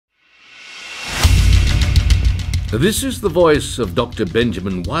This is the voice of Dr.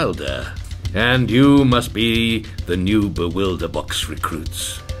 Benjamin Wilder, and you must be the new Bewilder Box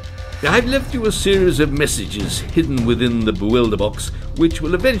recruits. I've left you a series of messages hidden within the Bewilder Box, which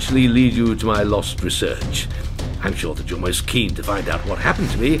will eventually lead you to my lost research. I'm sure that you're most keen to find out what happened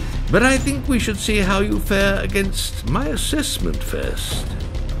to me, but I think we should see how you fare against my assessment first.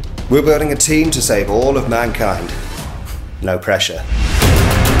 We're building a team to save all of mankind. No pressure.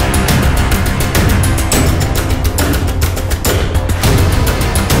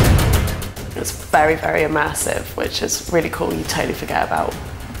 It's very, very immersive, which is really cool. You totally forget about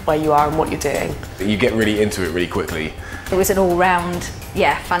where you are and what you're doing. You get really into it really quickly. It was an all-round,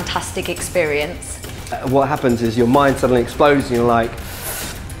 fantastic experience. What happens is your mind suddenly explodes and you're like,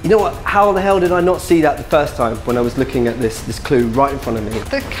 you know what, how the hell did I not see that the first time when I was looking at this clue right in front of me?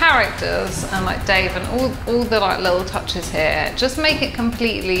 The characters and like Dave and all the like little touches here just make it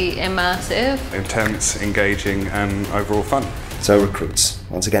completely immersive. Intense, engaging and overall fun. So recruits,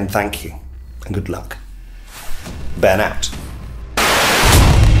 once again thank you and good luck. Ben out.